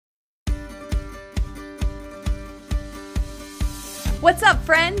What's up,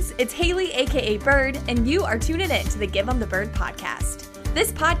 friends? It's Haley, aka Bird, and you are tuning in to the Give 'em the Bird podcast.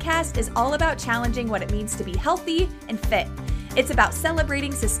 This podcast is all about challenging what it means to be healthy and fit. It's about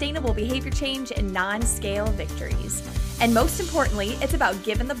celebrating sustainable behavior change and non-scale victories. And most importantly, it's about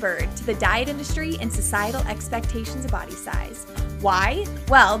giving the bird to the diet industry and societal expectations of body size. Why?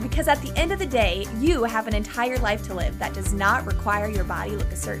 Well, because at the end of the day, you have an entire life to live that does not require your body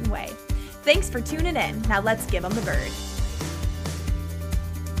look a certain way. Thanks for tuning in. Now let's give 'em the bird.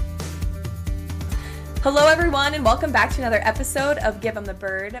 Hello, everyone, and welcome back to another episode of Give 'em the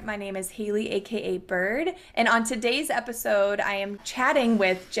Bird. My name is Haley, aka Bird, and on today's episode, I am chatting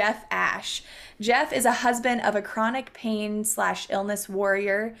with Jeff Ash. Jeff is a husband of a chronic pain/illness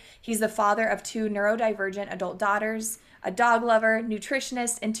warrior. He's the father of 2 neurodivergent adult daughters, a dog lover,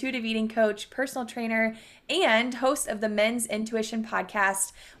 nutritionist, intuitive eating coach, personal trainer, and host of the Men's Intuition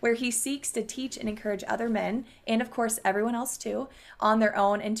podcast, where he seeks to teach and encourage other men, and of course everyone else too, on their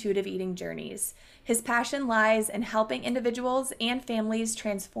own intuitive eating journeys. His passion lies in helping individuals and families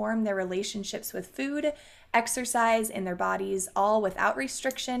transform their relationships with food, exercise, and their bodies, all without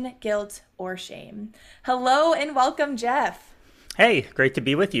restriction, guilt, or shame. Hello and welcome, Jeff. Hey, great to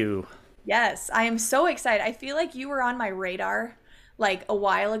be with you. Yes, I am so excited. I feel like you were on my radar like a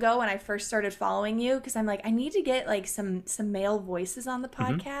while ago when I first started following you, because I'm like, I need to get like some male voices on the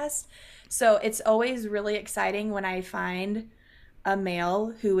podcast. So it's always really exciting when I find a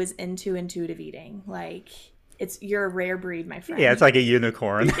male who is into intuitive eating. Like, you're a rare breed, my friend. Yeah, it's like a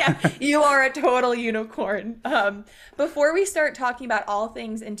unicorn. Yeah, you are a total unicorn. Before we start talking about all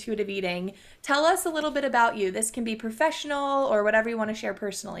things intuitive eating, tell us a little bit about you. This can be professional or whatever you want to share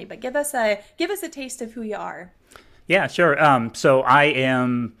personally, but give us a taste of who you are. Yeah, sure. So I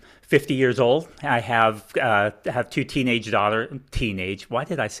am 50 years old. I have 2 teenage daughters. Why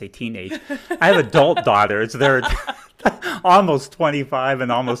did I say teenage? I have adult daughters. They're almost 25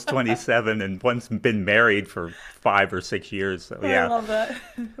 and almost 27, and one's been married for 5 or 6 years. So yeah, I love that.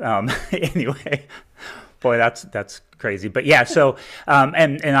 Anyway, boy, that's crazy. But yeah, so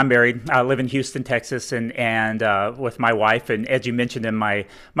and I'm married. I live in Houston, Texas, and with my wife. And as you mentioned in my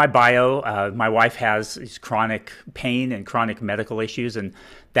bio, my wife has chronic pain and chronic medical issues, and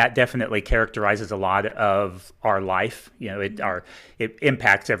that definitely characterizes a lot of our life. You know, it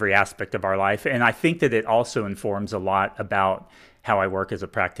impacts every aspect of our life, and I think that it also informs a lot about how I work as a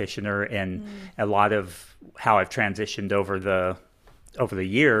practitioner and a lot of how I've transitioned over the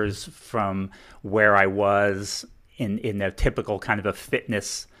years from where I was in a typical kind of a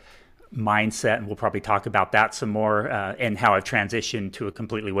fitness mindset, and we'll probably talk about that some more, and how I've transitioned to a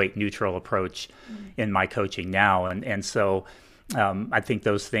completely weight neutral approach in my coaching now. And so I think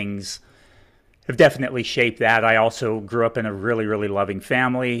those things have definitely shaped that. I also grew up in a really, really loving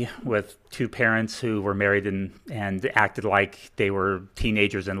family with 2 parents who were married and acted like they were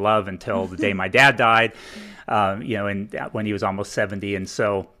teenagers in love until the day my dad died, and when he was almost 70. And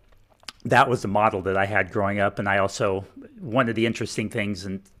so that was the model that I had growing up. And I also, one of the interesting things,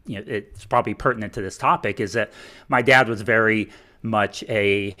 and it's probably pertinent to this topic, is that my dad was very much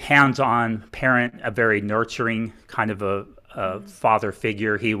a hands-on parent, a very nurturing kind of a father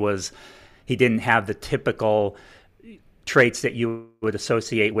figure. He didn't have the typical traits that you would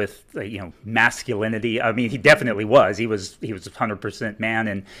associate with, masculinity. I mean, he definitely was. He was 100%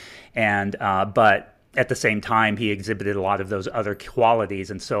 man, but at the same time, he exhibited a lot of those other qualities,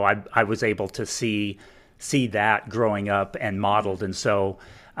 and so I was able to see that growing up and modeled. And so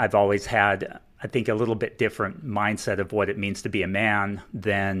I've always had, I think, a little bit different mindset of what it means to be a man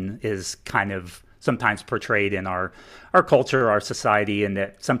than is kind of sometimes portrayed in our culture, our society, and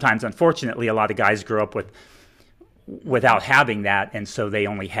that sometimes, unfortunately, a lot of guys grow up without having that, and so they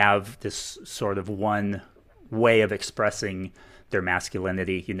only have this sort of one way of expressing their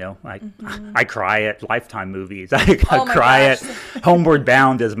masculinity. I cry at Lifetime movies. I cry at Homeward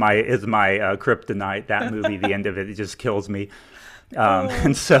Bound is my kryptonite. That movie, the end of it just kills me.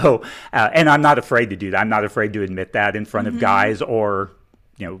 And so, and I'm not afraid to do that. I'm not afraid to admit that in front of guys, or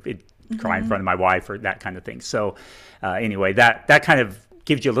cry in front of my wife, or that kind of thing. So anyway, that kind of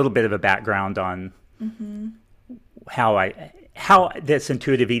gives you a little bit of a background on how this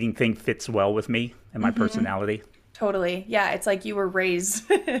intuitive eating thing fits well with me and my personality. Totally. Yeah, it's like you were raised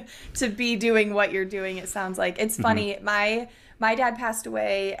to be doing what you're doing, it sounds like. It's funny. My dad passed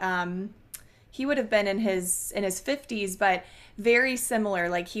away. He would have been in his 50s, but very similar.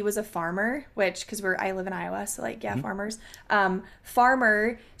 Like, he was a farmer, because I live in Iowa, so farmers.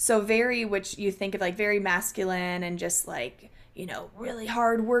 Farmer, so very, which you think of like very masculine and just like, really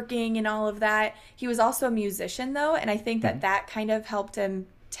hard working and all of that. He was also a musician though, and I think that kind of helped him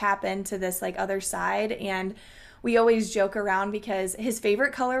tap into this like other side. And we always joke around because his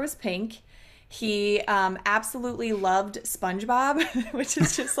favorite color was pink. He absolutely loved SpongeBob, which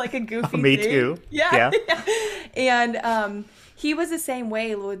is just like a goofy Me thing. too. Yeah. Yeah. And he was the same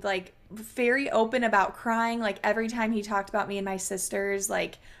way, would like very open about crying. Like every time he talked about me and my sisters,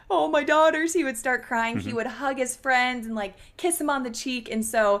 like, oh, my daughters, he would start crying. He would hug his friends and like kiss them on the cheek. And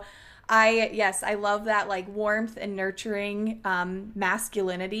so I love that like warmth and nurturing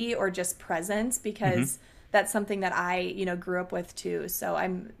masculinity or just presence, because that's something that I, grew up with too. So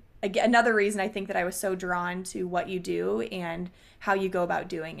again, another reason I think that I was so drawn to what you do and how you go about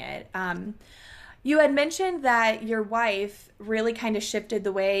doing it. You had mentioned that your wife really kind of shifted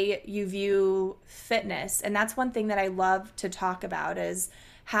the way you view fitness. And that's one thing that I love to talk about, is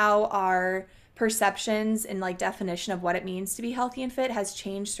how our perceptions and like definition of what it means to be healthy and fit has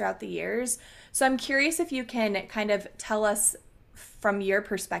changed throughout the years. So I'm curious if you can kind of tell us from your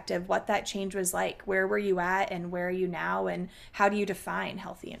perspective what that change was like. Where were you at and where are you now, and how do you define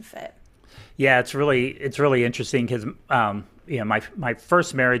healthy and fit? Yeah, it's really interesting because my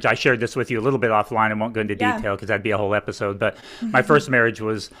first marriage, I shared this with you a little bit offline. I won't go into detail because that'd be a whole episode. But my first marriage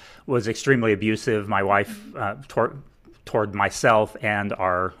was extremely abusive. My wife toward myself and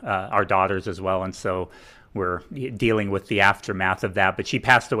our daughters as well, and so we're dealing with the aftermath of that. But she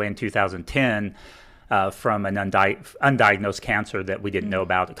passed away in 2010 from an undiagnosed cancer that we didn't know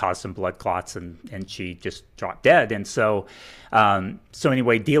about. It caused some blood clots, and she just dropped dead. And so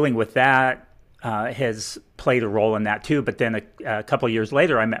anyway, dealing with that has played a role in that too. But then a couple of years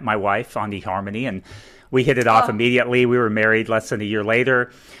later, I met my wife on eHarmony, and we hit it off immediately. We were married less than a year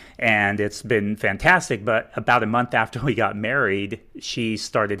later, and it's been fantastic. But about a month after we got married, she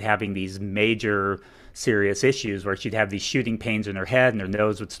started having these major serious issues where she'd have these shooting pains in her head and her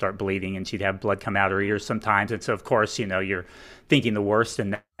nose would start bleeding, and she'd have blood come out her ears sometimes. And so, of course, you're thinking the worst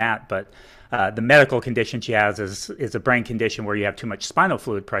in that. But the medical condition she has is a brain condition where you have too much spinal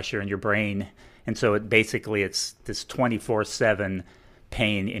fluid pressure in your brain. And so it's this 24/7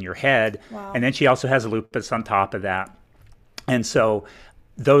 pain in your head. Wow. And then she also has lupus on top of that. And so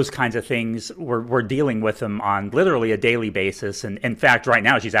those kinds of things, we're dealing with them on literally a daily basis. And in fact, right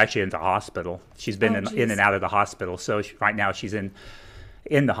now, she's actually in the hospital. She's been in and out of the hospital. So right now she's in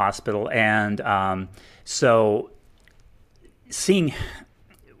the hospital. And so seeing,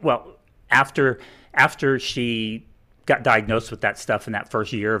 well, after she got diagnosed with that stuff in that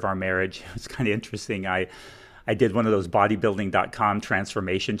first year of our marriage, it was kind of interesting. I did one of those bodybuilding.com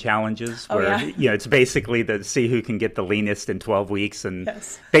transformation challenges where, it's basically to see who can get the leanest in 12 weeks. And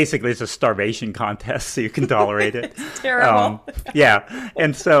basically it's a starvation contest so you can tolerate it. It's terrible.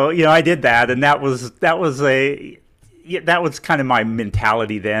 And so, I did that. And that was kind of my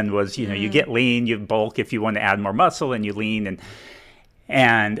mentality then was, you get lean, you bulk if you want to add more muscle, and you lean.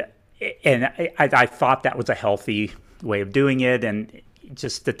 And I thought that was a healthy way of doing it. And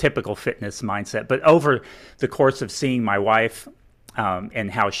just the typical fitness mindset. But over the course of seeing my wife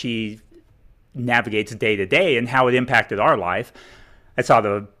and how she navigates day to day and how it impacted our life, I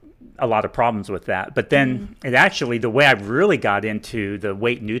saw a lot of problems with that. But then it actually, the way I really got into the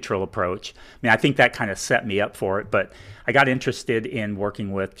weight neutral approach, I think that kind of set me up for it. But I got interested in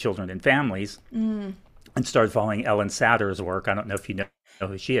working with children and families and started following Ellen Satter's work. I don't know if you know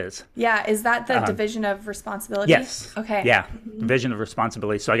who she is. Yeah. Is that the Division of Responsibility? Yes. Okay. Yeah. Division of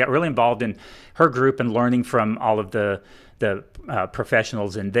Responsibility. So I got really involved in her group and learning from all of the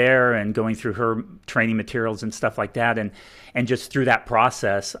professionals in there and going through her training materials and stuff like that. And just through that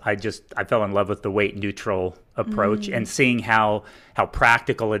process, I fell in love with the weight neutral approach and seeing how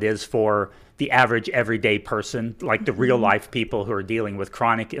practical it is for the average everyday person, like the real life people who are dealing with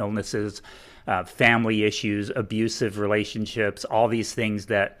chronic illnesses, family issues, abusive relationships, all these things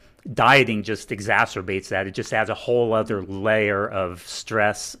that dieting just exacerbates that. It just adds a whole other layer of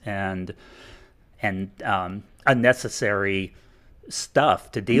stress and unnecessary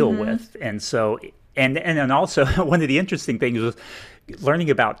stuff to deal with. And so, and then also one of the interesting things was learning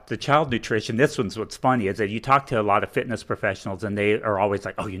about the child nutrition. This one's what's funny is that you talk to a lot of fitness professionals and they are always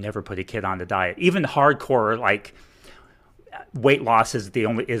like, oh, you never put a kid on the diet. Even hardcore, like, weight loss is the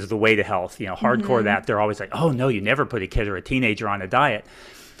way to health, hardcore that they're always like, oh no, you never put a kid or a teenager on a diet.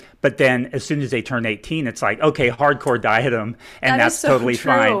 But then as soon as they turn 18, it's like, okay, hardcore diet them, and that's so totally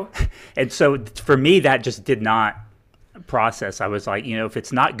fine. And so for me, that just did not process. I was like, if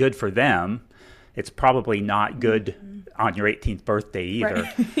it's not good for them, it's probably not good on your 18th birthday either.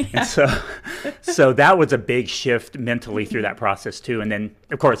 Right. And so that was a big shift mentally through that process too. And then,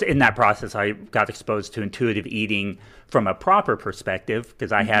 of course, in that process, I got exposed to intuitive eating from a proper perspective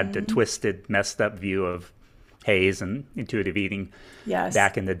because I had the twisted, messed up view of Hayes and intuitive eating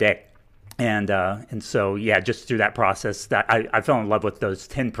back in the day. And so, yeah, just through that process, that I fell in love with those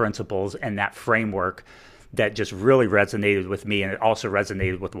 10 principles and that framework that just really resonated with me, and it also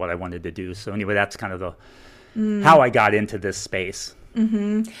resonated with what I wanted to do. So anyway, that's kind of the how I got into this space.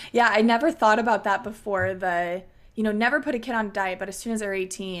 Yeah, I never thought about that before. Never put a kid on a diet, but as soon as they're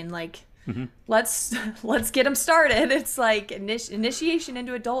 18, like, let's get them started. It's like initiation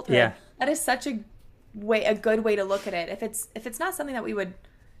into adulthood. Yeah. That is such a good way to look at it. If it's not something that we would,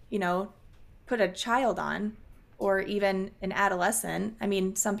 put a child on, or even an adolescent. I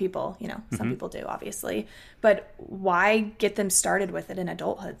mean, some people do, obviously, but why get them started with it in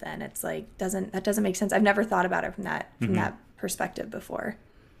adulthood then? It's like, that doesn't make sense. I've never thought about it from that perspective before.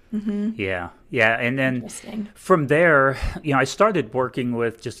 Yeah. And then from there, I started working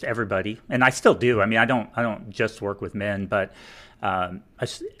with just everybody, and I still do. I mean, I don't just work with men, but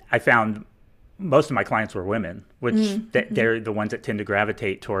I found most of my clients were women, which they're the ones that tend to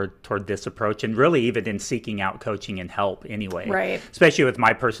gravitate toward this approach, and really even in seeking out coaching and help anyway. Right. Especially with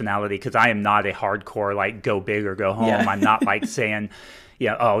my personality, because I am not a hardcore, like, go big or go home. Yeah. I'm not like saying,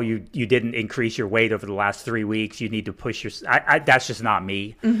 you didn't increase your weight over the last 3 weeks, you need to push your. That's just not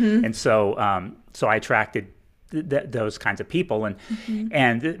me. And so I attracted those kinds of people,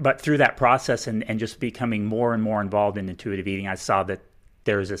 but through that process and just becoming more and more involved in intuitive eating, I saw that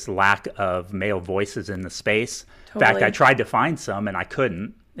there's this lack of male voices in the space. Totally. In fact, I tried to find some and I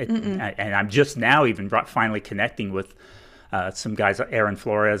couldn't. And I'm just now even finally connecting with some guys, Aaron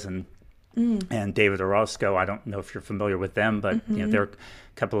Flores and David Orozco. I don't know if you're familiar with them, but there are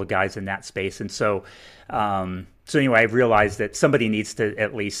a couple of guys in that space. And so anyway, I realized that somebody needs to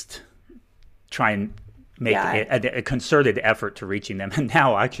at least try and make a concerted effort to reaching them. And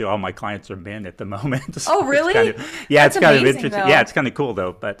now actually all my clients are men at the moment. So oh, really? It's kind of interesting. Though. Yeah, it's kind of cool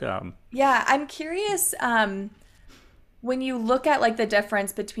though. But yeah, I'm curious, when you look at like the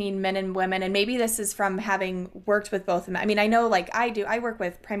difference between men and women, and maybe this is from having worked with both of them. I mean, I know like I work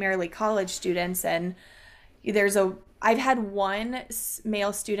with primarily college students, and I've had one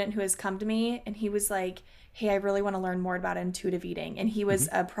male student who has come to me and he was like, hey, I really want to learn more about intuitive eating. And he was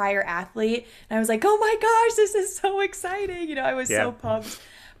a prior athlete. And I was like, oh my gosh, this is so exciting. I was so pumped.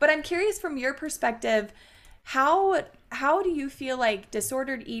 But I'm curious from your perspective, how do you feel like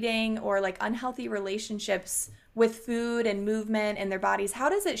disordered eating or like unhealthy relationships with food and movement and their bodies, how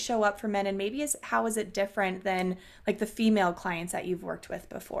does it show up for men? And maybe how is it different than like the female clients that you've worked with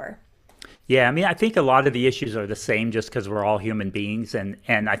before? Yeah, I mean, I think a lot of the issues are the same just because we're all human beings, and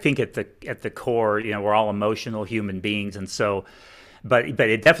I think at the core, we're all emotional human beings, and so, but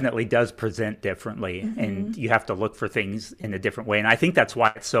it definitely does present differently, and you have to look for things in a different way, and I think that's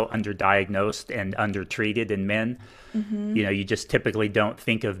why it's so underdiagnosed and undertreated in men. You just typically don't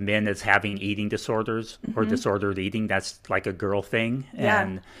think of men as having eating disorders or disordered eating. That's like a girl thing,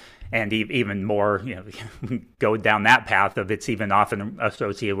 and even more, go down that path of it's even often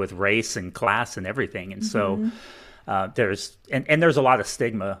associated with race and class and everything. And so there's a lot of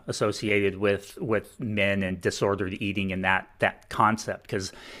stigma associated with men and disordered eating and that concept.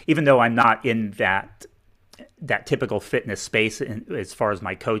 Because even though I'm not in that typical fitness space as far as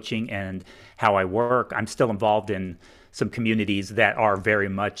my coaching and how I work, I'm still involved in some communities that are very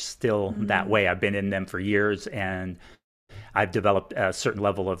much still that way. I've been in them for years, and I've developed a certain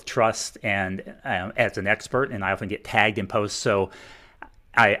level of trust and as an expert, and I often get tagged in posts. So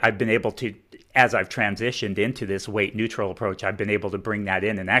I've been able to, as I've transitioned into this weight neutral approach, I've been able to bring that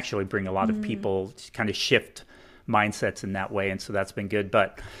in and actually bring a lot of people to kind of shift mindsets in that way. And so that's been good.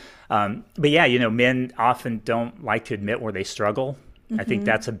 But yeah, men often don't like to admit where they struggle. I think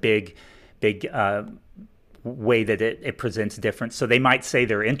that's a big way that it presents difference. So they might say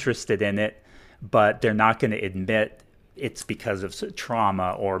they're interested in it, but they're not going to admit it's because of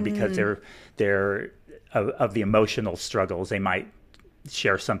trauma or because they're of the emotional struggles. They might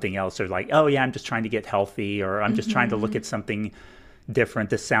share something else. They're like, oh yeah, I'm just trying to get healthy, or I'm just trying to look at something different.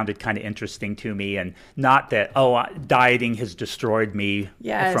 This sounded kind of interesting to me, and not that, dieting has destroyed me.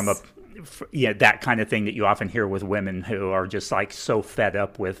 Yes. From that kind of thing that you often hear with women who are just like so fed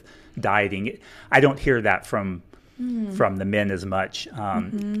up with dieting. I don't hear that from the men as much.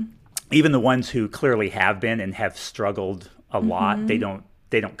 Even the ones who clearly have been and have struggled a lot, they don't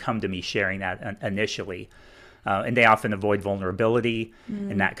come to me sharing that initially, and they often avoid vulnerability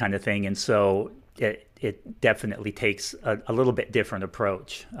and that kind of thing. And so it definitely takes a little bit different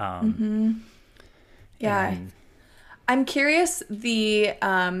approach. Yeah, I'm curious.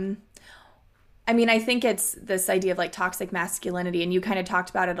 I think it's this idea of like toxic masculinity, and you kind of talked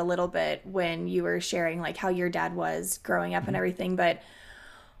about it a little bit when you were sharing like how your dad was growing up and everything, but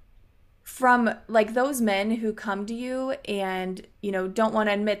from like those men who come to you and, don't want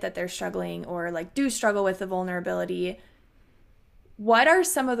to admit that they're struggling or like do struggle with the vulnerability, what are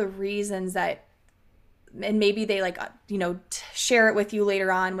some of the reasons that, and maybe they like, share it with you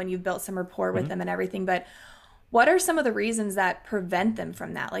later on when you've built some rapport with them and everything, but what are some of the reasons that prevent them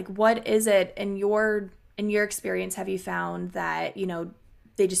from that? Like, what is it in your experience have you found that,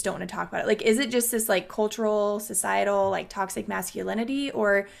 they just don't want to talk about it? Like, is it just this like cultural, societal, like toxic masculinity,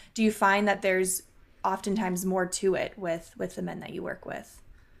 or do you find that there's oftentimes more to it with the men that you work with?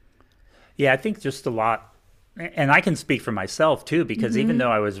 Yeah, I think just a lot, and I can speak for myself too, because even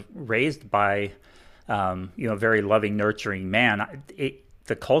though I was raised by, a very loving, nurturing man,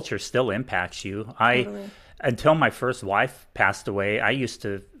 the culture still impacts you. Totally. Until my first wife passed away, I used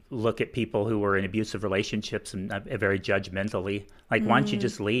to look at people who were in abusive relationships and very judgmentally, like, why don't you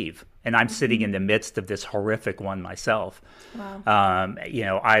just leave? And I'm sitting in the midst of this horrific one myself. Wow.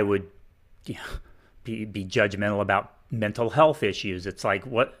 I would be judgmental about mental health issues. It's like,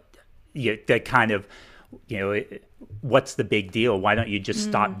 that kind of, what's the big deal? Why don't you just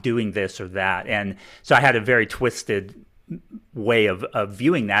stop doing this or that? And so I had a very twisted way of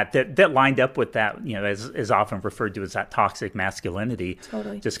viewing that lined up with that, as often referred to as that toxic masculinity.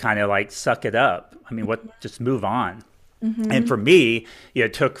 Totally. Just kind of like, suck it up. I mean, just move on. And for me,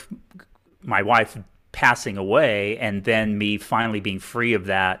 it took my wife passing away and then me finally being free of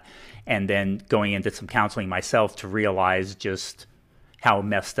that, and then going into some counseling myself to realize just how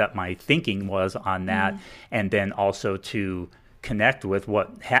messed up my thinking was on that, and then also to connect with what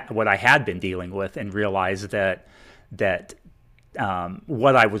I had been dealing with and realize that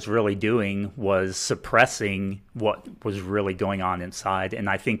what I was really doing was suppressing what was really going on inside. And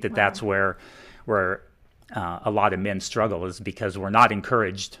I think that that's where a lot of men struggle, is because we're not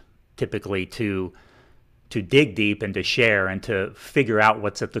encouraged typically to dig deep and to share and to figure out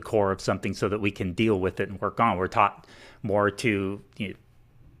what's at the core of something so that we can deal with it and work on. We're taught more to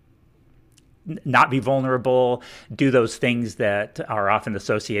not be vulnerable, do those things that are often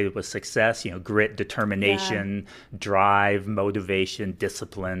associated with success, grit, determination, drive, motivation,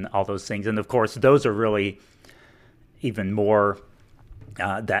 discipline, all those things. And of course, those are really even more,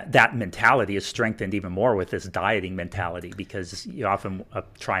 that mentality is strengthened even more with this dieting mentality, because you often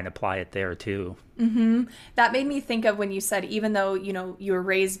try and apply it there too. Mm-hmm. That made me think of when you said, even though, you were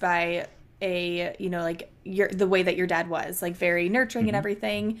raised by the way that your dad was, like very nurturing and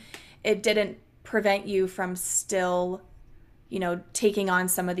everything, it didn't prevent you from still, taking on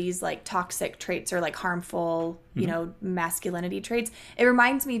some of these like toxic traits or like harmful, masculinity traits. It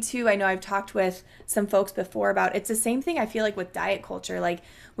reminds me too, I know I've talked with some folks before about, it's the same thing I feel like with diet culture. Like,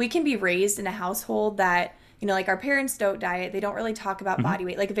 we can be raised in a household that, like our parents don't diet, they don't really talk about body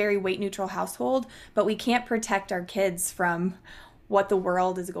weight, like a very weight neutral household, but we can't protect our kids from how the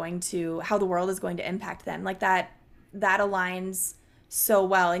world is going to impact them. Like that aligns so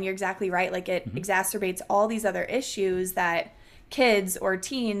well. And you're exactly right. Like, it exacerbates all these other issues that kids or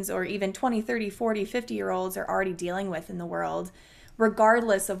teens or even 20, 30, 40, 50-year-olds are already dealing with in the world,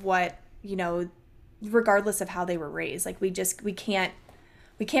 regardless of regardless of how they were raised. Like, we can't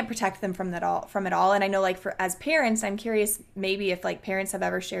protect them from it all. And I know, like, as parents, I'm curious maybe if like parents have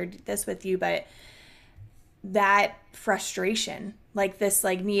ever shared this with you, but that frustration, like this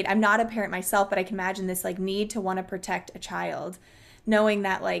like need, I'm not a parent myself, but I can imagine this like need to want to protect a child, knowing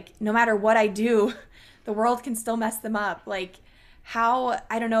that like no matter what I do, the world can still mess them up. Like, how,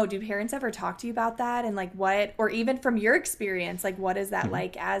 I don't know, do parents ever talk to you about that? And like what, or even from your experience, like what is that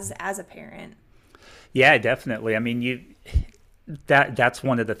like as a parent? Yeah, definitely. I mean, that's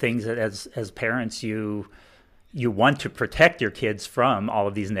one of the things that as parents, you want to protect your kids from all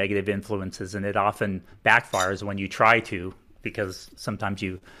of these negative influences, and it often backfires when you try to, because sometimes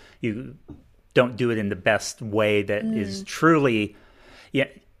you don't do it in the best way that is truly,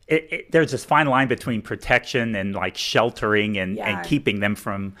 there's this fine line between protection and like sheltering and keeping them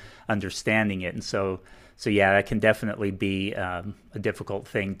from understanding it. And so that can definitely be a difficult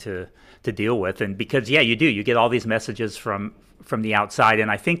thing to deal with. And because, you get all these messages from the outside.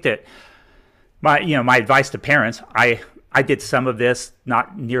 And I think that my advice to parents, I did some of this,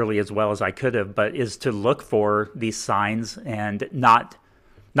 not nearly as well as I could have, but is to look for these signs and not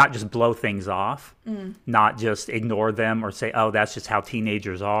just blow things off, not just ignore them or say, oh, that's just how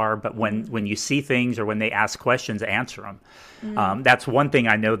teenagers are. But when you see things or when they ask questions, answer them. That's one thing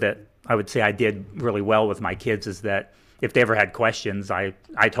I know that I would say I did really well with my kids, is that if they ever had questions, I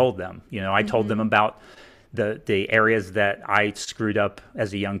told them. I told them about the areas that I screwed up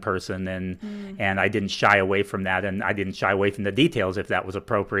as a young person, and I didn't shy away from that, and I didn't shy away from the details if that was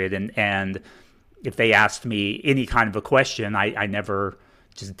appropriate. And if they asked me any kind of a question, I never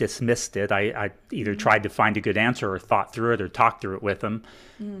just dismissed it. I either tried to find a good answer or thought through it or talked through it with them.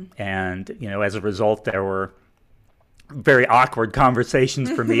 And, as a result, there were very awkward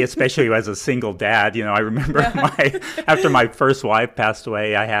conversations for me, especially as a single dad. I remember after my first wife passed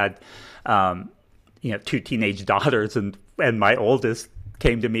away, I had, two teenage daughters, and my oldest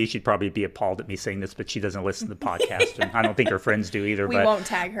came to me. She'd probably be appalled at me saying this, but she doesn't listen to the podcast, and I don't think her friends do either. We won't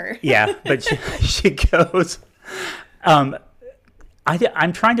tag her. Yeah, but she goes, I'm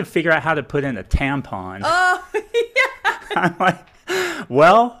trying to figure out how to put in a tampon. Oh, yeah. I'm like,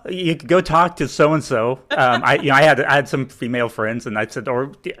 well, you could go talk to so and so. I had some female friends, and I said, or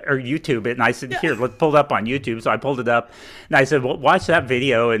YouTube it, and I said, here, let's pull it up on YouTube. So I pulled it up, and I said, well, watch that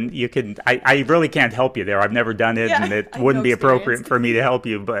video, and you can. I really can't help you there. I've never done it, and it wouldn't be appropriate for me to help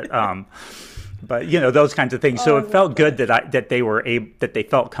you, but those kinds of things. So it felt good that they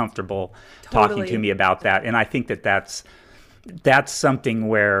felt comfortable talking to me about that, and I think that's something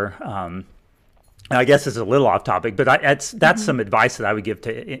where. I guess it's a little off topic, but that's some advice that I would give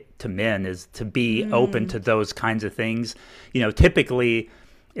to men, is to be open to those kinds of things. Typically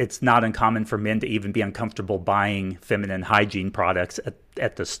it's not uncommon for men to even be uncomfortable buying feminine hygiene products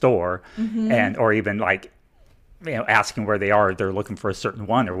at the store, or even like, asking where they are, they're looking for a certain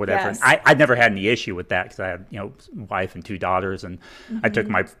one or whatever. Yes. And I never had any issue with that, because I had, wife and 2 daughters, and I took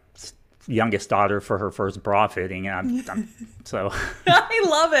my youngest daughter for her first bra fitting, and I'm so I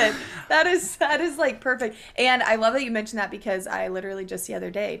love it. That is like perfect. And I love that you mentioned that, because I literally just the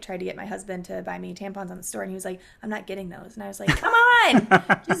other day tried to get my husband to buy me tampons on the store, and he was like, I'm not getting those. And I was like, come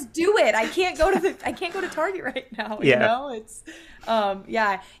on, just do it. I can't go to Target right now. It's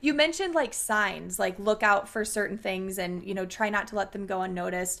you mentioned like signs, like look out for certain things, and try not to let them go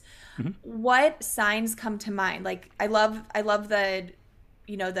unnoticed. What signs come to mind? Like I love the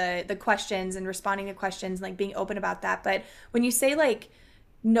the questions and responding to questions, and like being open about that. But when you say like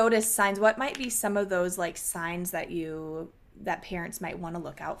notice signs, what might be some of those like signs that parents might want to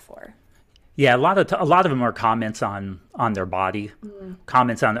look out for? Yeah, a lot of them are comments on their body,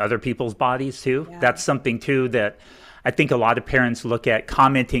 comments on other people's bodies too. Yeah. That's something too that I think a lot of parents look at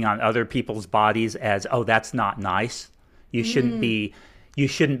commenting on other people's bodies as, oh, that's not nice. You shouldn't be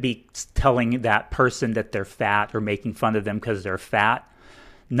telling that person that they're fat or making fun of them because they're fat.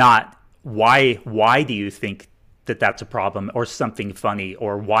 Not why do you think that that's a problem or something funny,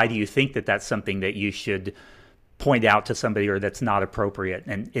 or why do you think that that's something that you should point out to somebody or that's not appropriate.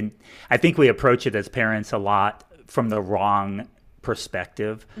 And I think we approach it as parents a lot from the wrong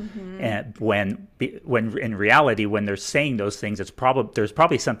perspective. And when in reality, when they're saying those things, there's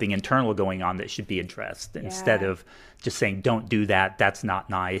probably something internal going on that should be addressed, instead of just saying, don't do that, that's not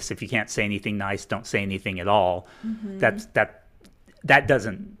nice. If you can't say anything nice, don't say anything at all. That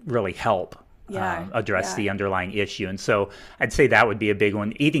doesn't really help address the underlying issue. And so I'd say that would be a big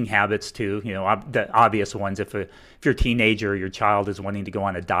one. Eating habits too, the obvious ones. If you're a teenager or your child is wanting to go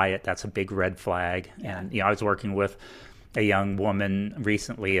on a diet, that's a big red flag. And I was working with a young woman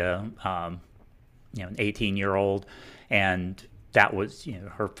recently, an 18-year-old, and that was,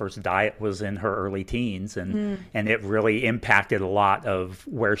 her first diet was in her early teens, and it really impacted a lot of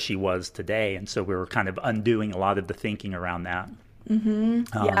where she was today. And so we were kind of undoing a lot of the thinking around that.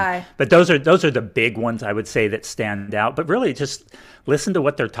 But those are the big ones I would say that stand out. But really, just listen to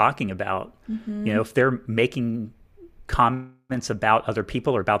what they're talking about. If they're making comments about other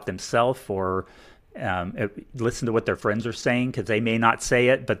people or about themselves, or listen to what their friends are saying, because they may not say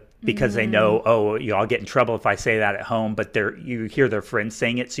it, but because they know, I'll get in trouble if I say that at home. But you hear their friends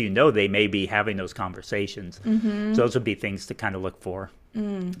saying it, so they may be having those conversations. So those would be things to kind of look for.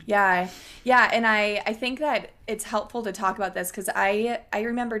 Yeah. And I think that it's helpful to talk about this, because I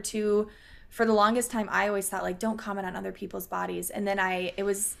remember too, for the longest time, I always thought like, don't comment on other people's bodies. And then it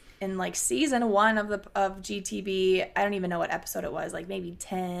was in like season 1 of GTB. I don't even know what episode it was, like maybe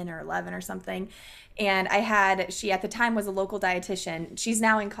 10 or 11 or something. And she at the time was a local dietitian. She's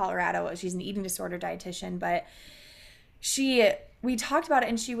now in Colorado. She's an eating disorder dietitian, but we talked about it,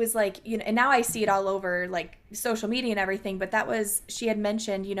 and she was like, and now I see it all over like social media and everything, but she had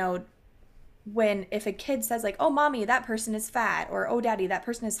mentioned, if a kid says like, oh, mommy, that person is fat, or oh, daddy, that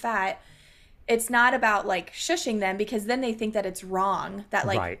person is fat, it's not about like shushing them, because then they think that it's wrong, that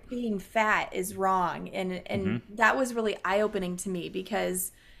like being fat is wrong. And that was really eye-opening to me,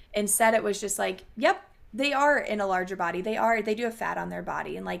 because instead it was just like, yep, they are in a larger body. They do have fat on their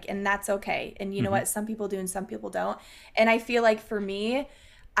body, and that's okay. And you know what? Some people do and some people don't. And I feel like for me,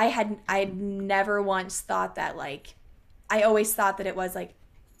 I had never once thought that, like, I always thought that it was like,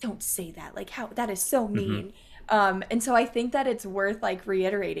 don't say that. Like, how, that is so mean. And so I think that it's worth like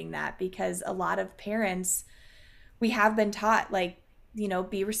reiterating that, because a lot of parents, we have been taught like,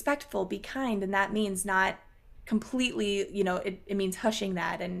 be respectful, be kind. And that means not completely, it means hushing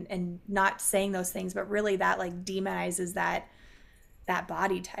that and not saying those things, but really that like demonizes that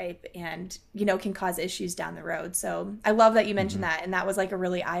body type and can cause issues down the road. So I love that you mentioned that, and that was like a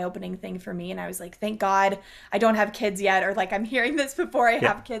really eye-opening thing for me. And I was like, thank God I don't have kids yet, or like I'm hearing this before I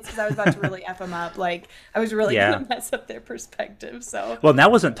have kids, because I was about to really F them up. Like I was really gonna mess up their perspective. So well, that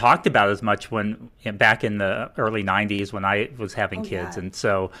wasn't talked about as much back in the early 90s when I was having kids. And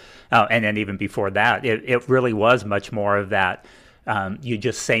so and then even before that, it really was much more of that you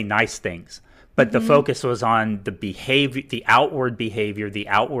just say nice things. But the focus was on the behavior, the outward behavior, the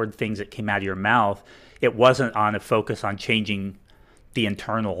outward things that came out of your mouth. It wasn't on a focus on changing the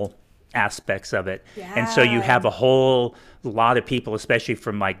internal aspects of it. Yeah. And so you have a whole lot of people, especially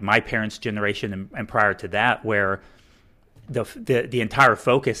from like my parents' generation and prior to that, where the entire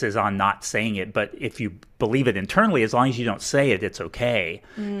focus is on not saying it. But if you believe it internally, as long as you don't say it, it's okay.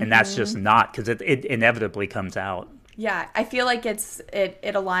 And that's just not, because it inevitably comes out. Yeah, I feel like it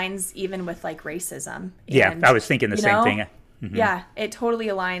aligns even with like racism. Yeah, I was thinking the same thing. Mm-hmm. Yeah, it totally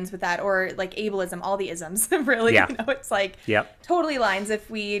aligns with that, or like ableism, all the isms. Really, it's like totally aligns. If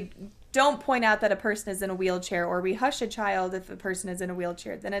we don't point out that a person is in a wheelchair, or we hush a child if a person is in a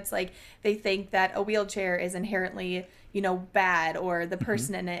wheelchair, then it's like they think that a wheelchair is inherently bad, or the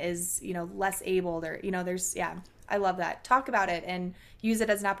person in it is less abled, or there's I love that. Talk about it and use it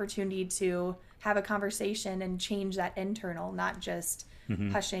as an opportunity to have a conversation and change that internal, not just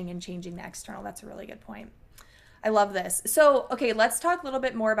hushing and changing the external. That's a really good point. I love this. So, okay, let's talk a little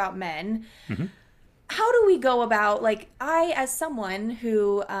bit more about men. How do we go about, like, as someone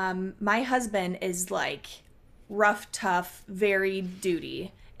who, my husband is like rough, tough, very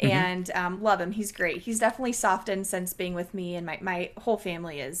duty, and love him. He's great. He's definitely softened since being with me, and my whole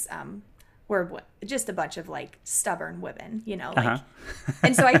family is, we're just a bunch of like stubborn women, like,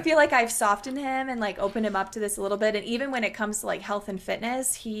 and so I feel like I've softened him and like opened him up to this a little bit. And even when it comes to like health and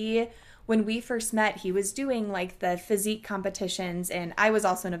fitness, when we first met, he was doing like the physique competitions, and I was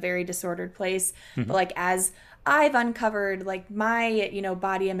also in a very disordered place. But like as I've uncovered like my,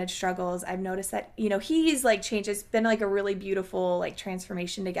 body image struggles, I've noticed that, he's like changed. It's been like a really beautiful like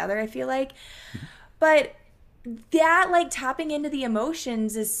transformation together, I feel like. But that like tapping into the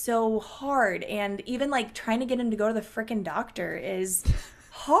emotions is so hard, and even like trying to get him to go to the frickin' doctor is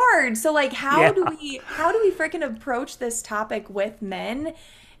hard. So like how do we frickin' approach this topic with men?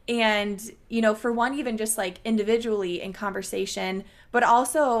 And for one, even just like individually in conversation, but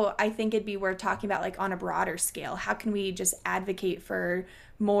also I think it'd be worth talking about like on a broader scale. How can we just advocate for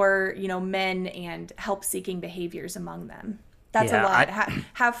more men and help seeking behaviors among them? That's a lot.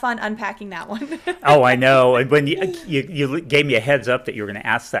 Have fun unpacking that one. Oh, I know. And when you gave me a heads up that you were going to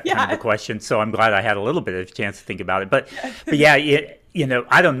ask that kind of a question, so I'm glad I had a little bit of a chance to think about it. But yeah,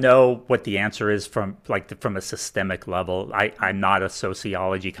 I don't know what the answer is from a systemic level. I'm not a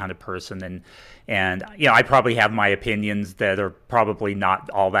sociology kind of person, and I probably have my opinions that are probably not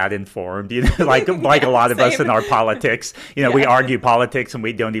all that informed. Like a lot of us in our politics. We argue politics and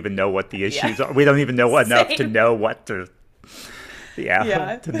we don't even know what the issues are. We don't even know enough to know what to.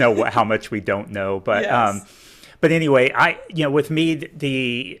 To know how much we don't know, but but anyway, with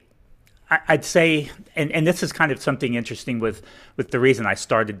me, I'd say, and this is kind of something interesting with the reason I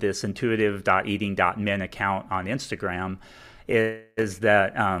started this intuitive.eating.men account on Instagram is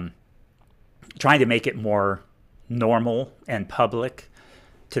that trying to make it more normal and public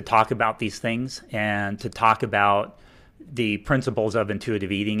to talk about these things and to talk about the principles of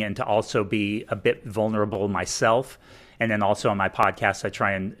intuitive eating, and to also be a bit vulnerable myself. And then also on my podcast, I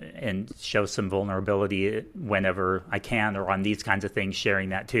try and show some vulnerability whenever I can, or on these kinds of things, sharing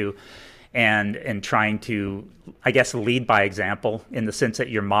that too. And trying to, I guess, lead by example, in the sense that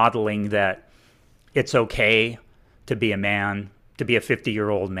you're modeling that it's okay to be a man, to be a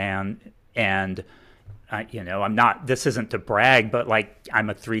 50-year-old man. And, I'm not, this isn't to brag, but like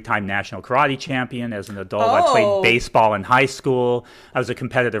I'm a 3-time national karate champion as an adult. I played baseball in high school. I was a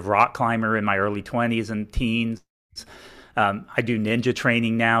competitive rock climber in my early 20s and teens. I do ninja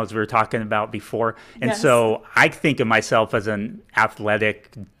training now, as we were talking about before. And so I think of myself as an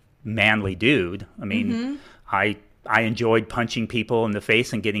athletic, manly dude. I mean, I enjoyed punching people in the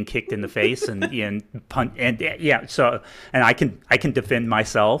face and getting kicked in the face and I can defend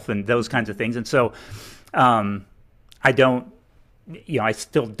myself and those kinds of things. And so I don't, I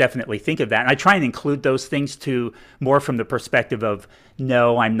still definitely think of that. And I try and include those things too, more from the perspective of,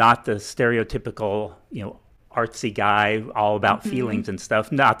 no, I'm not the stereotypical, artsy guy all about feelings and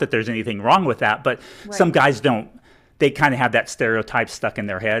stuff. Not that there's anything wrong with that, but some guys don't they kind of have that stereotype stuck in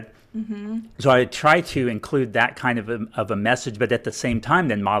their head. So I try to include that kind of a message, but at the same time,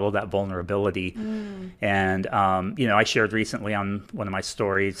 then model that vulnerability. And, I shared recently on one of my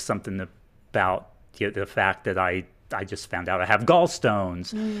stories something about the fact that I just found out I have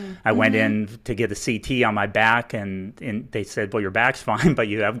gallstones. I went in to get a CT on my back, and they said, well, your back's fine, but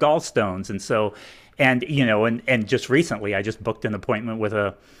you have gallstones. And so, and just recently, I just booked an appointment with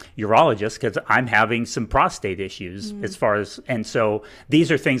a urologist because I'm having some prostate issues and so these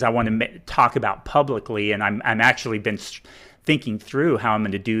are things I want to talk about publicly. And I'm actually been thinking through how I'm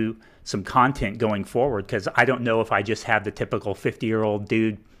going to do some content going forward, because I don't know if I just have the typical 50-year-old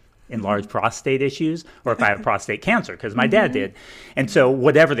dude enlarged prostate issues, or if I have prostate cancer, because my dad did. And so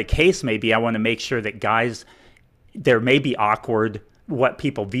whatever the case may be, I want to make sure that guys, there may be awkward, what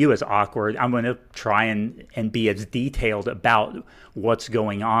people view as awkward. I'm going to try and be as detailed about what's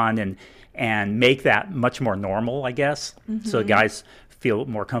going on and make that much more normal, I guess, so guys feel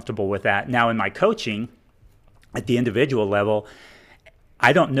more comfortable with that. Now, in my coaching at the individual level,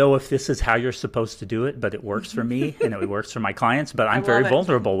 I don't know if this is how you're supposed to do it, but it works for me and it works for my clients, but I'm very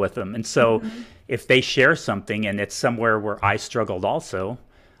vulnerable with them. And so if they share something and it's somewhere where I struggled also,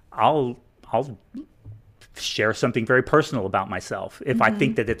 I'll share something very personal about myself if I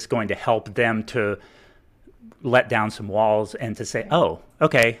think that it's going to help them to let down some walls and to say, oh,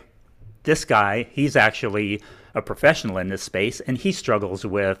 okay, this guy, he's actually a professional in this space and he struggles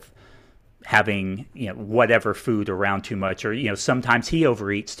with having whatever food around too much, or sometimes he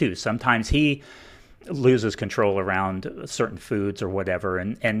overeats too, sometimes he loses control around certain foods or whatever,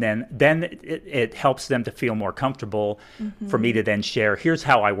 and then it helps them to feel more comfortable for me to then share, here's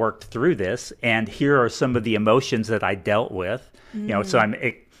how I worked through this, and here are some of the emotions that I dealt with. So I'm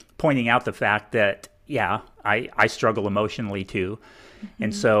pointing out the fact that I struggle emotionally too.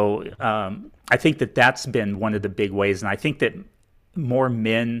 And so I think that that's been one of the big ways, and I think that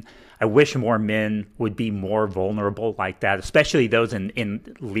I wish more men would be more vulnerable like that, especially those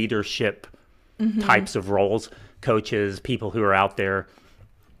in leadership types of roles, coaches, people who are out there.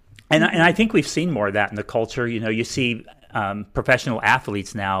 And I think we've seen more of that in the culture. You see professional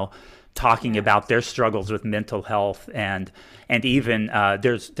athletes now talking about their struggles with mental health, and even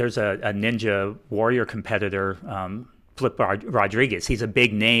there's a Ninja Warrior competitor, Flip Rodriguez. He's a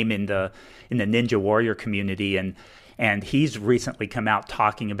big name in the Ninja Warrior community, and he's recently come out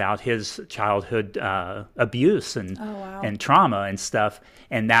talking about his childhood abuse and trauma and stuff,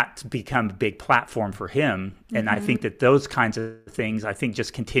 and that's become a big platform for him. And I think that those kinds of things, I think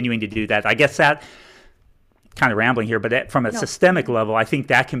just continuing to do that, I guess that, kind of rambling here, but from a systemic level, I think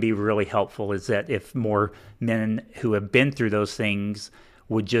that can be really helpful, is that if more men who have been through those things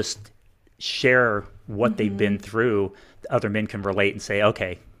would just share what they've been through, other men can relate and say,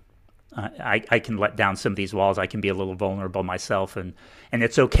 okay, I can let down some of these walls. I can be a little vulnerable myself, and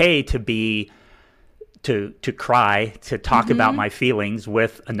it's okay to cry, to talk about my feelings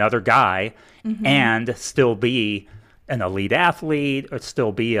with another guy, and still be an elite athlete, or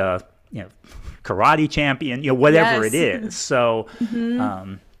still be a karate champion, whatever it is. So,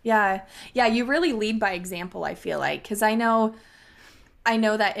 you really lead by example, I feel like, because I know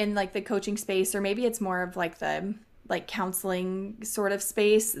that in like the coaching space, or maybe it's more of like the counseling sort of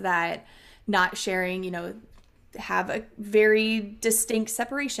space, that not sharing, have a very distinct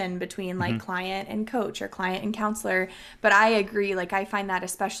separation between like client and coach, or client and counselor. But I agree, like I find that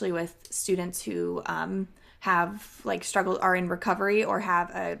especially with students who have like struggled, are in recovery, or have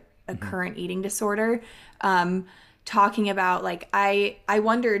a current eating disorder, talking about like, I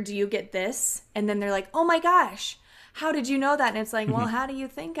wonder, do you get this? And then they're like, oh my gosh, how did you know that? And it's like, well, how do you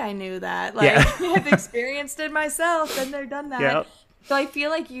think I knew that? Like, I've experienced it myself, and they've done that. Yep. So I feel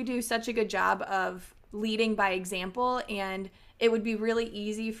like you do such a good job of leading by example, and it would be really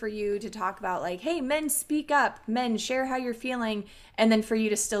easy for you to talk about like, hey, men, speak up, men, share how you're feeling, and then for you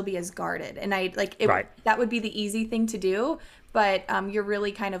to still be as guarded. And that would be the easy thing to do. But you're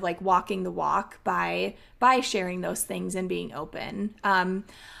really kind of like walking the walk by sharing those things and being open.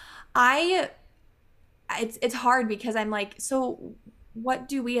 It's hard, because I'm like, so what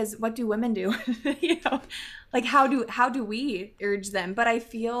do women do? Like how do we urge them? But I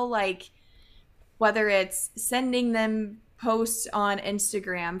feel like whether it's sending them posts on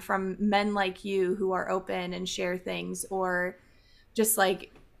Instagram from men like you who are open and share things, or just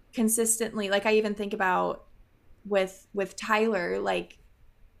like consistently, like I even think about with Tyler, like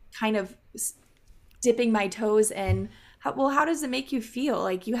kind of dipping my toes in, how does it make you feel?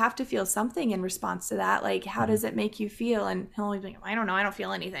 Like, you have to feel something in response to that. Like, how does it make you feel? And he'll only be like, I don't know, I don't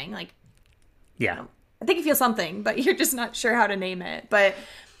feel anything. Like, I think you feel something, but you're just not sure how to name it. But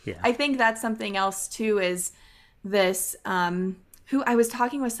I think that's something else too, is this who I was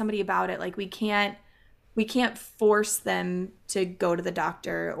talking with somebody about it, like we can't force them to go to the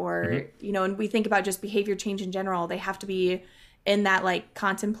doctor, or and we think about just behavior change in general. They have to be in that like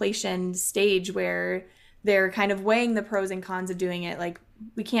contemplation stage where they're kind of weighing the pros and cons of doing it. Like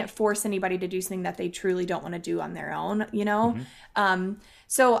we can't force anybody to do something that they truly don't want to do on their own,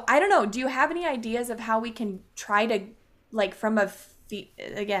 so I don't know, do you have any ideas of how we can try to, like, from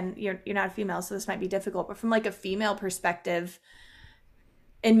again, you're not a female, so this might be difficult, but from like a female perspective,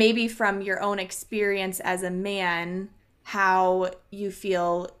 and maybe from your own experience as a man, how you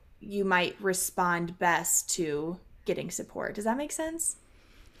feel you might respond best to getting support? Does that make sense?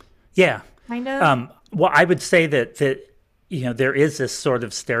 Yeah. Kind of. Well, I would say that there is this sort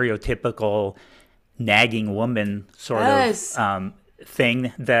of stereotypical nagging woman sort Yes. of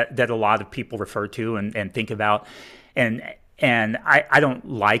thing that a lot of people refer to and think about, and I don't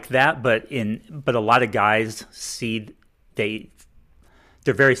like that, but a lot of guys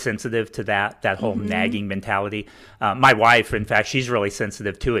they're very sensitive to that whole nagging mentality. My wife, in fact, she's really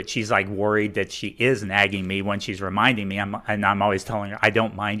sensitive to it. She's like worried that she is nagging me when she's reminding me. I'm always telling her, I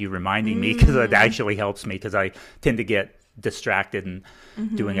don't mind you reminding me, because it actually helps me, because I tend to get distracted and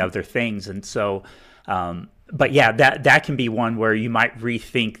doing other things. And so, but yeah, that can be one where you might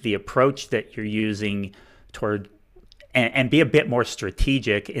rethink the approach that you're using toward, and be a bit more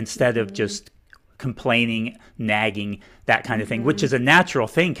strategic instead of just complaining, nagging, that kind of thing, which is a natural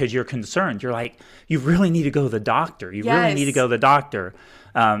thing because you're concerned. You're like, you really need to go to the doctor. You really need to go to the doctor.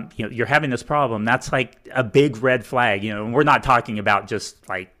 You're having this problem. That's like a big red flag. We're not talking about just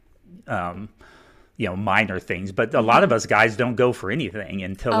like, minor things, but a lot of us guys don't go for anything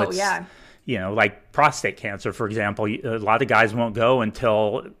until like prostate cancer, for example. A lot of guys won't go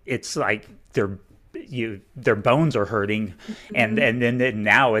until it's like their bones are hurting, and then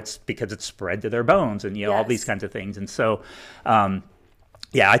now it's because it's spread to their bones, and all these kinds of things. And so, I'd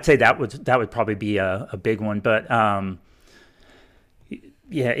say that would probably be a big one. But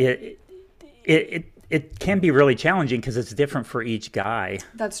it can be really challenging because it's different for each guy.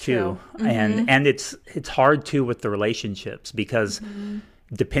 That's too. true. And it's hard too with the relationships, because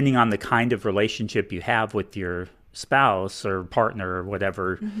depending on the kind of relationship you have with your spouse or partner or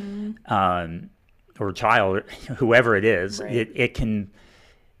whatever, or child, or whoever it is, it can,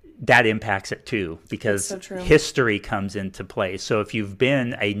 that impacts it too, because history comes into play. So if you've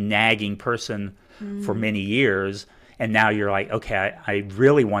been a nagging person for many years, and now you're like, okay, I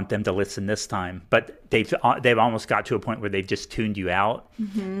really want them to listen this time, but they've almost got to a point where they've just tuned you out.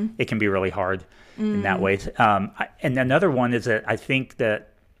 It can be really hard in that way. And another one is that I think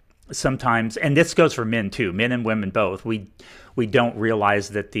that sometimes, and this goes for men too, men and women both, we don't realize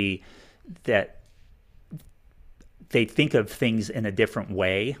that they think of things in a different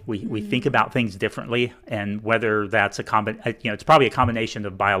way. We think about things differently, and whether that's it's probably a combination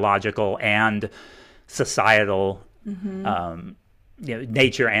of biological and societal,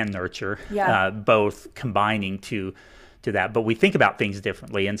 nature and nurture, both combining to that. But we think about things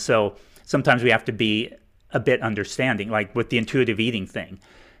differently, and so sometimes we have to be a bit understanding. Like with the intuitive eating thing,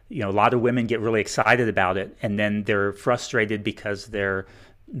 a lot of women get really excited about it, and then they're frustrated because their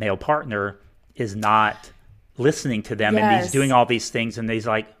male partner is not listening to them, and he's doing all these things, and he's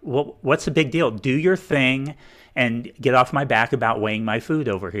like, well, what's the big deal? Do your thing and get off my back about weighing my food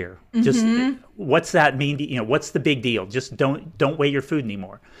over here. Just what's that mean to, what's the big deal? Just don't weigh your food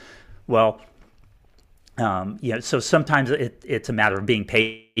anymore. Well, so sometimes it's a matter of being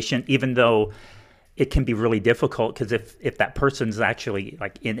patient, even though it can be really difficult, because if that person's actually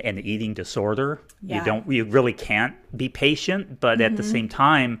like in an eating disorder, you really can't be patient, but at the same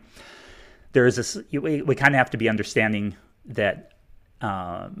time, there is this, we kind of have to be understanding that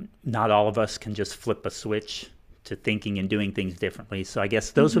not all of us can just flip a switch to thinking and doing things differently. So I guess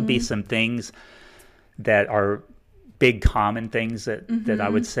those would be some things that are big common things that I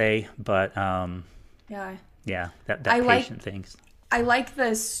would say. But that patient things. I like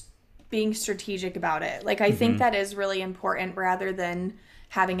this being strategic about it. Like I think that is really important, rather than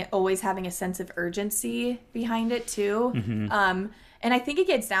always having a sense of urgency behind it too. And I think it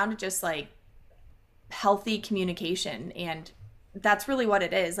gets down to just like healthy communication, and that's really what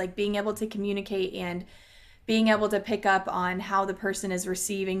it is, like being able to communicate and being able to pick up on how the person is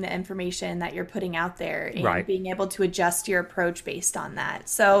receiving the information that you're putting out there, and being able to adjust your approach based on that.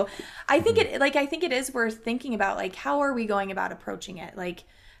 So I think it is worth thinking about, like, how are we going about approaching it? Like,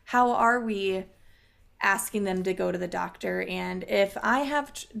 how are we asking them to go to the doctor? And if I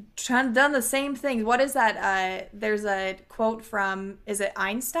have done the same thing, what is that? There's a quote from, is it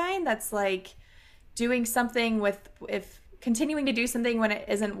Einstein? That's like, doing something if continuing to do something when it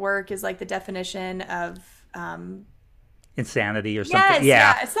isn't work is like the definition of Insanity or something.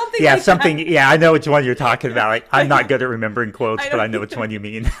 Yes, something yeah, like something. that. Yeah, I know which one you're talking about. I'm not good at remembering quotes, but I know which one you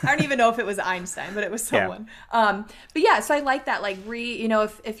mean. I don't even know if it was Einstein, but it was someone. But yeah, so I like that. Like,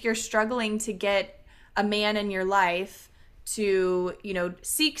 if you're struggling to get a man in your life to,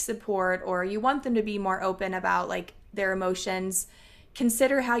 seek support, or you want them to be more open about like their emotions,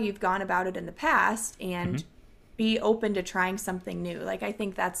 consider how you've gone about it in the past and be open to trying something new. Like, I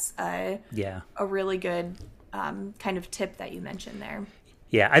think that's a really good kind of tip that you mentioned there.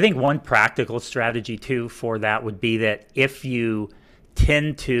 Yeah, I think one practical strategy too for that would be that if you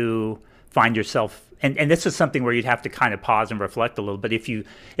tend to find yourself, and this is something where you'd have to kind of pause and reflect a little, but if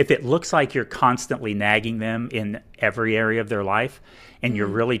it looks like you're constantly nagging them in every area of their life, and you're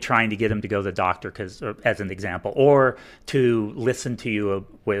really trying to get them to go to the doctor, as an example, or to listen to you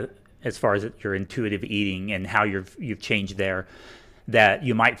with as far as your intuitive eating and how you've changed there, that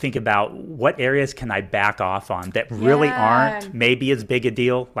you might think about what areas can I back off on that really aren't maybe as big a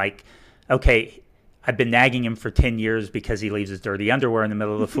deal. Like, okay, I've been nagging him for 10 years because he leaves his dirty underwear in the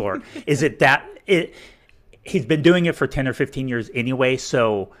middle of the floor. Is it that he's been doing it for 10 or 15 years anyway,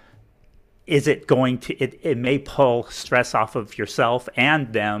 so is it going to, it may pull stress off of yourself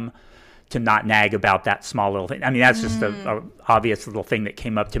and them to not nag about that small little thing. I mean, that's just a obvious little thing that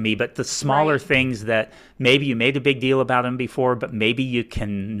came up to me. But the smaller things that maybe you made a big deal about them before, but maybe you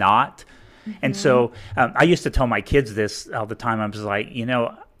cannot. And so I used to tell my kids this all the time. I was like,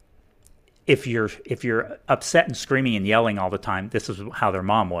 if you're upset and screaming and yelling all the time, this is how their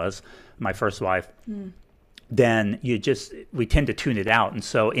mom was, my first wife. Then we tend to tune it out. And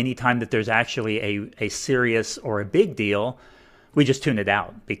so anytime that there's actually a serious or a big deal, we just tune it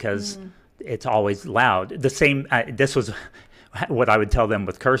out because it's always loud. The same, this was what I would tell them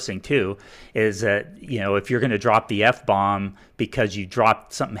with cursing too, is that, if you're going to drop the F-bomb because you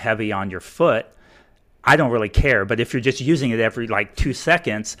dropped something heavy on your foot, I don't really care. But if you're just using it every like 2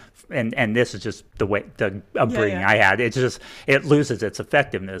 seconds, and this is just the way the upbringing I had, it loses its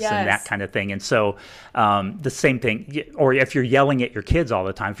effectiveness and that kind of thing. And so the same thing, or if you're yelling at your kids all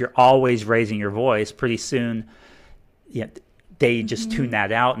the time, if you're always raising your voice, pretty soon, they just tune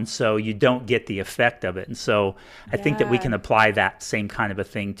that out, and so you don't get the effect of it. And so I think that we can apply that same kind of a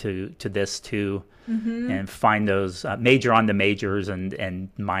thing to this too, and find those major on the majors and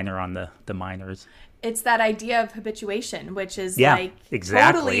minor on the minors. It's that idea of habituation, which is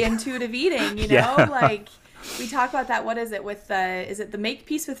exactly. totally intuitive eating, like we talk about that. What is it with is it the make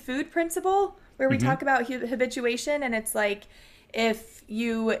peace with food principle, where we talk about habituation? And it's like, if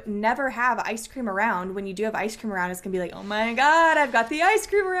you never have ice cream around, when you do have ice cream around, it's going to be like, oh my God, I've got the ice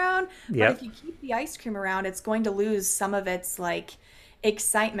cream around. But if you keep the ice cream around, it's going to lose some of its like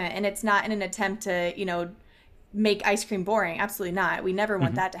excitement. And it's not in an attempt to, make ice cream boring. Absolutely not. We never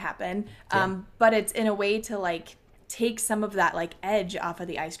want that to happen. But it's in a way to like take some of that like edge off of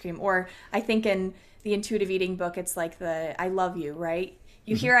the ice cream. Or I think in the intuitive eating book, it's like the I love you, right?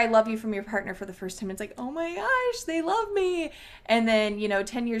 You hear I love you from your partner for the first time. It's like, oh my gosh, they love me. And then,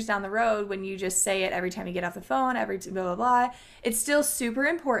 10 years down the road, when you just say it every time you get off the phone, blah, blah, blah, it's still super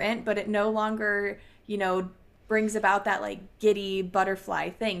important, but it no longer, brings about that like giddy butterfly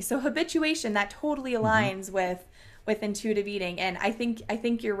thing. So habituation, that totally aligns with intuitive eating. And I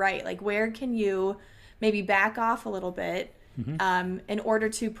think you're right. Like, where can you maybe back off a little bit in order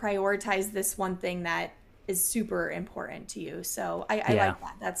to prioritize this one thing that is super important to you. So I like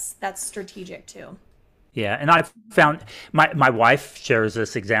that. That's strategic too. Yeah, and I've found my wife shares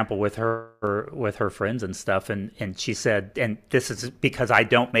this example with her friends and stuff, and she said, and this is because I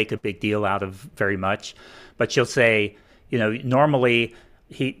don't make a big deal out of very much, but she'll say, normally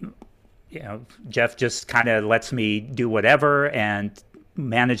Jeff just kind of lets me do whatever and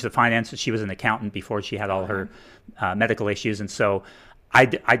manage the finances. She was an accountant before she had all her medical issues, and so I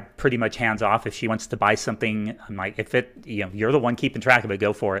pretty much hands off. If she wants to buy something, I'm like, if it, you're the one keeping track of it,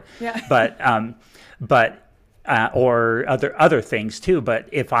 go for it. Yeah. But or other things too. But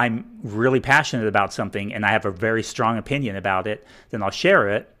if I'm really passionate about something and I have a very strong opinion about it, then I'll share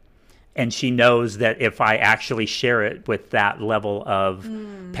it. And she knows that if I actually share it with that level of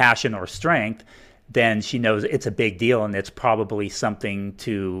passion or strength, then she knows it's a big deal and it's probably something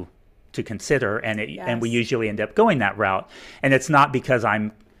to consider, and we usually end up going that route. And it's not because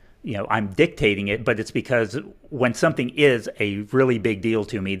I'm dictating it, but it's because when something is a really big deal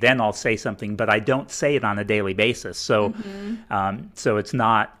to me, then I'll say something, but I don't say it on a daily basis. So so it's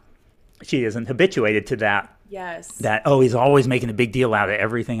not, she isn't habituated to Yes. that, oh, he's always making a big deal out of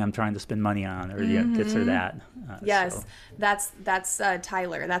everything I'm trying to spend money on, or this or that. Yes, So. that's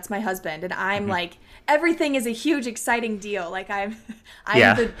Tyler. That's my husband, and I'm like, everything is a huge, exciting deal. Like I'm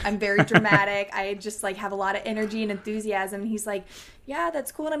very dramatic. I just like have a lot of energy and enthusiasm. He's like, yeah,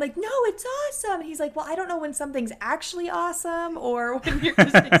 that's cool, and I'm like, no, it's awesome. And he's like, well, I don't know when something's actually awesome or when you're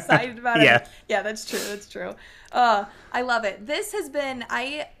just excited about it. Yeah. Yeah, that's true. That's true. I love it. This has been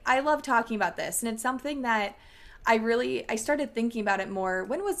I love talking about this, and it's something that I started thinking about it more.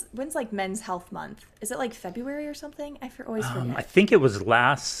 When's like Men's Health Month? Is it like February or something? Always forget. I think it was it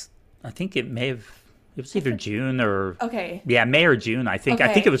was either June or Okay. Yeah, May or June. I think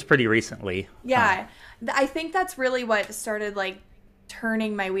Okay. it was pretty recently. Yeah, I think that's really what started like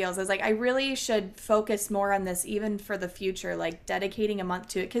turning my wheels. I was like, I really should focus more on this, even for the future, like dedicating a month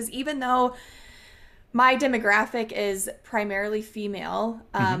to it. Because even though my demographic is primarily female,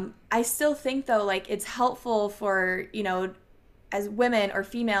 I still think though, like it's helpful for, as women or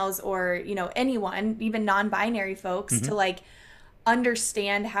females or, anyone, even non-binary folks to like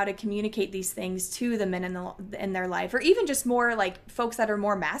understand how to communicate these things to the men in their life, or even just more like folks that are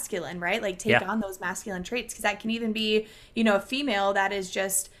more masculine, right? Like take on those masculine traits. Cause that can even be, a female that is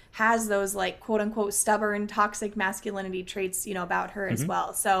just has those like quote unquote stubborn, toxic masculinity traits, about her as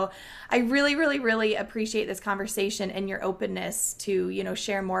well. So I really, really, really appreciate this conversation and your openness to,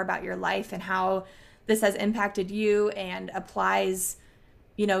 share more about your life and how this has impacted you and applies,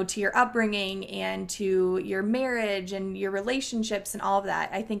 to your upbringing and to your marriage and your relationships and all of that.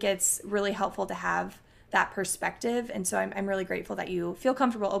 I think it's really helpful to have that perspective. And so I'm really grateful that you feel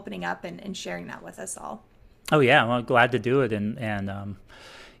comfortable opening up and sharing that with us all. Oh yeah, well, glad to do it, and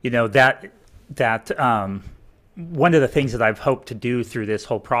one of the things that I've hoped to do through this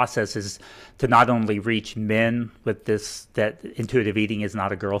whole process is to not only reach men with this, that intuitive eating is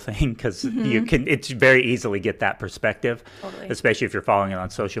not a girl thing, because it's very easily get that perspective, Totally. especially if you're following it on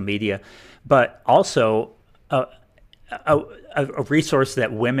social media, but also a resource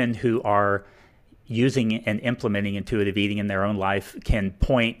that women who are using and implementing intuitive eating in their own life can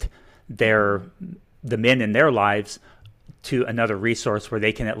point the men in their lives to another resource where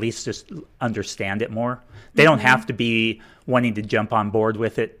they can at least just understand it more. They don't have to be wanting to jump on board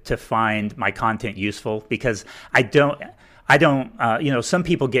with it to find my content useful, because I don't, some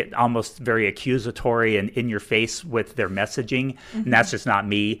people get almost very accusatory and in your face with their messaging, and that's just not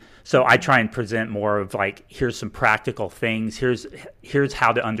me. So I try and present more of like, here's some practical things. Here's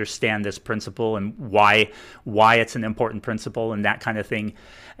how to understand this principle and why it's an important principle and that kind of thing.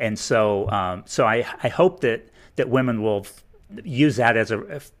 And so I hope that women will use that as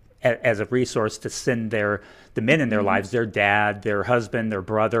a resource to send the men in their lives, their dad, their husband, their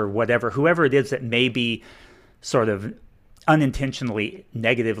brother, whoever it is that may be sort of unintentionally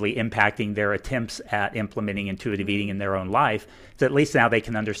negatively impacting their attempts at implementing intuitive eating in their own life. So at least now they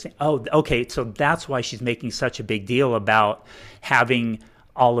can understand, oh, okay, so that's why she's making such a big deal about having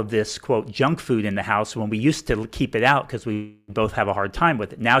all of this, quote, junk food in the house when we used to keep it out because we both have a hard time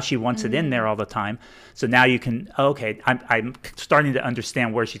with it. Now she wants it in there all the time. So now you can, okay, I'm starting to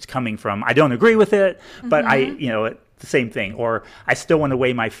understand where she's coming from. I don't agree with it, but the same thing. Or I still want to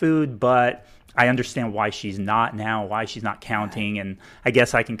weigh my food, but I understand why she's not counting. And I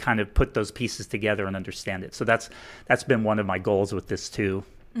guess I can kind of put those pieces together and understand it. So that's been one of my goals with this too.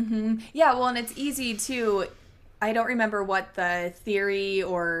 Yeah, well, and it's easy to, I don't remember what the theory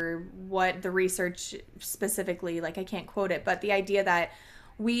or what the research specifically, like I can't quote it, but the idea that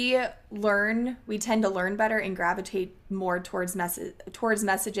we tend to learn better and gravitate more towards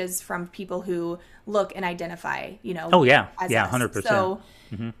messages from people who look and identify, Oh yeah, as yeah, us. 100%. So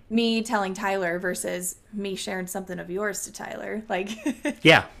me telling Tyler versus me sharing something of yours to Tyler, like,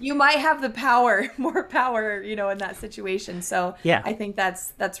 yeah, you might have more power, in that situation. So yeah. I think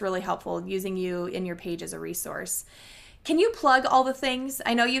that's really helpful, using you in your page as a resource. Can you plug all the things?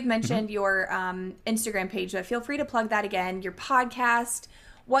 I know you've mentioned your Instagram page, but feel free to plug that again, your podcast,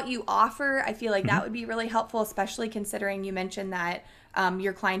 what you offer. I feel like that would be really helpful, especially considering you mentioned that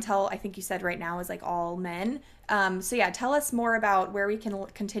your clientele, I think you said right now, is like all men. So yeah, tell us more about where we can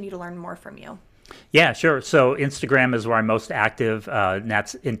continue to learn more from you. Yeah, sure. So Instagram is where I'm most active, and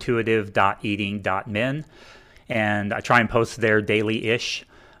that's intuitive.eating.men. And I try and post there daily-ish,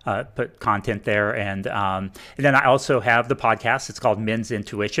 put content there. And then I also have the podcast. It's called Men's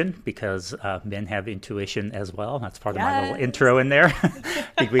Intuition, because men have intuition as well. That's part of my little intro in there.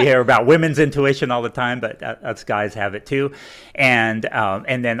 I think we hear about women's intuition all the time, but us guys have it too. And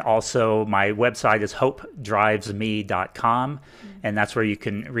then also my website is hopedrivesme.com. And that's where you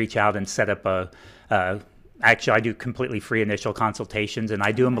can reach out and set up a Actually, I do completely free initial consultations, and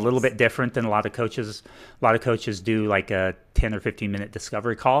I do them a little bit different than a lot of coaches. A lot of coaches do like a 10 or 15-minute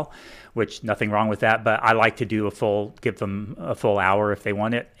discovery call, which nothing wrong with that. But I like to do give them a full hour if they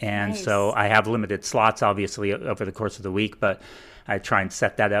want it. And so I have limited slots, obviously, over the course of the week, but I try and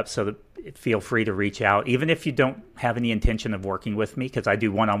set that up so that feel free to reach out, even if you don't have any intention of working with me, because I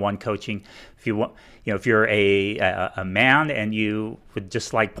do one-on-one coaching. If you want, if you're a man and you would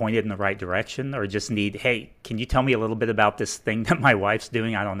just like pointed in the right direction, or just need, hey, can you tell me a little bit about this thing that my wife's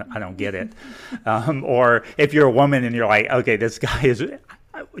doing? I don't get it. Or if you're a woman and you're like, okay, this guy is.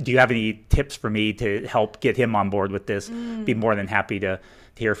 Do you have any tips for me to help get him on board with this? Be more than happy to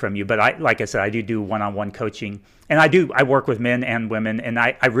hear from you. But like I said, I do one-on-one coaching, and I work with men and women, and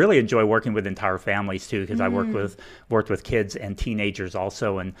I really enjoy working with entire families too, because I worked with kids and teenagers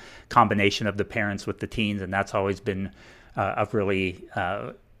also, and combination of the parents with the teens, and that's always been a really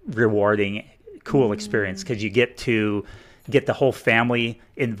rewarding, cool experience, because you get the whole family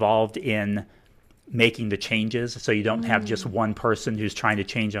involved in making the changes. So you don't have just one person who's trying to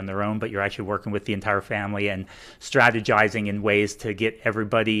change on their own, but you're actually working with the entire family and strategizing in ways to get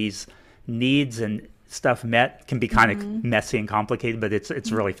everybody's needs and stuff met. Can be kind of messy and complicated, but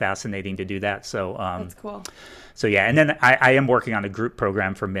it's really fascinating to do that. So that's cool. So yeah, and then I am working on a group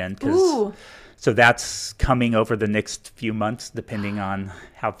program for men, so that's coming over the next few months, depending on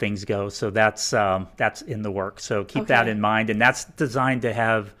how things go. So that's in the works. So keep that in mind, and that's designed to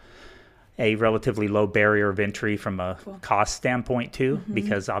have a relatively low barrier of entry from a cost standpoint too,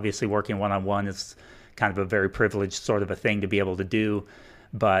 because obviously working one-on-one is kind of a very privileged sort of a thing to be able to do.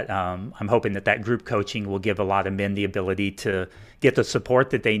 But I'm hoping that group coaching will give a lot of men the ability to get the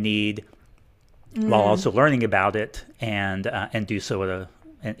support that they need while also learning about it, and do so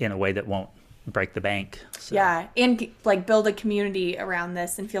in a way that won't break the bank. So. Yeah, and like build a community around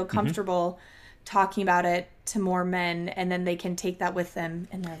this and feel comfortable talking about it to more men, and then they can take that with them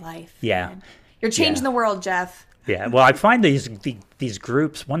in their life. Yeah. Man. You're changing the world, Jeff. Yeah, well, I find these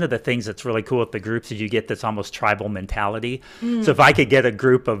groups, one of the things that's really cool with the groups is you get this almost tribal mentality. So if I could get a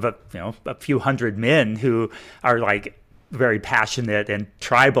group of a few hundred men who are like very passionate and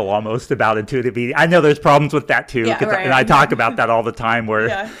tribal almost about intuitive eating. I know there's problems with that too, and I talk about that all the time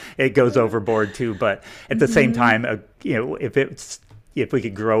where it goes overboard too. But at the same time, if we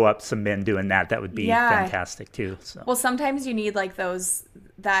could grow up some men doing that, that would be fantastic too. So. Well, sometimes you need like there's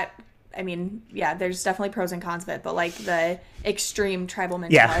definitely pros and cons of it, but like the extreme tribal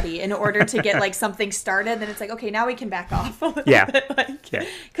mentality in order to get like something started, then it's like, okay, now we can back off a little bit.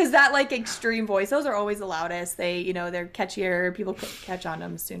 Because that like extreme voice, those are always the loudest. They, they're catchier. People catch on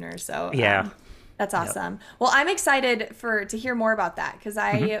them sooner. So that's awesome. Yep. Well, I'm excited to hear more about that, because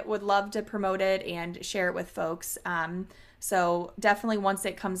I would love to promote it and share it with folks. So definitely once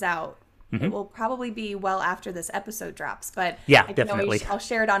it comes out, it will probably be well after this episode drops. But definitely. I'll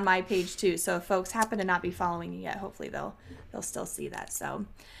share it on my page too. So if folks happen to not be following you yet, hopefully they'll still see that. So,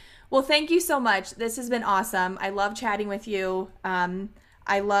 well, thank you so much. This has been awesome. I love chatting with you.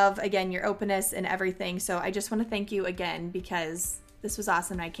 I love, again, your openness and everything. So I just want to thank you again, because this was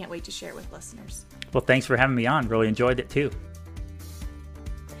awesome, and I can't wait to share it with listeners. Well, thanks for having me on. Really enjoyed it too.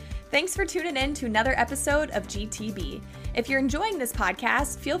 Thanks for tuning in to another episode of GTB. If you're enjoying this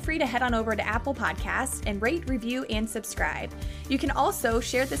podcast, feel free to head on over to Apple Podcasts and rate, review, and subscribe. You can also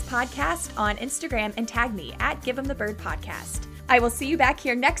share this podcast on Instagram and tag me at Give 'em the Bird Podcast. I will see you back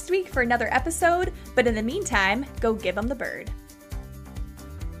here next week for another episode, but in the meantime, go give 'em the bird.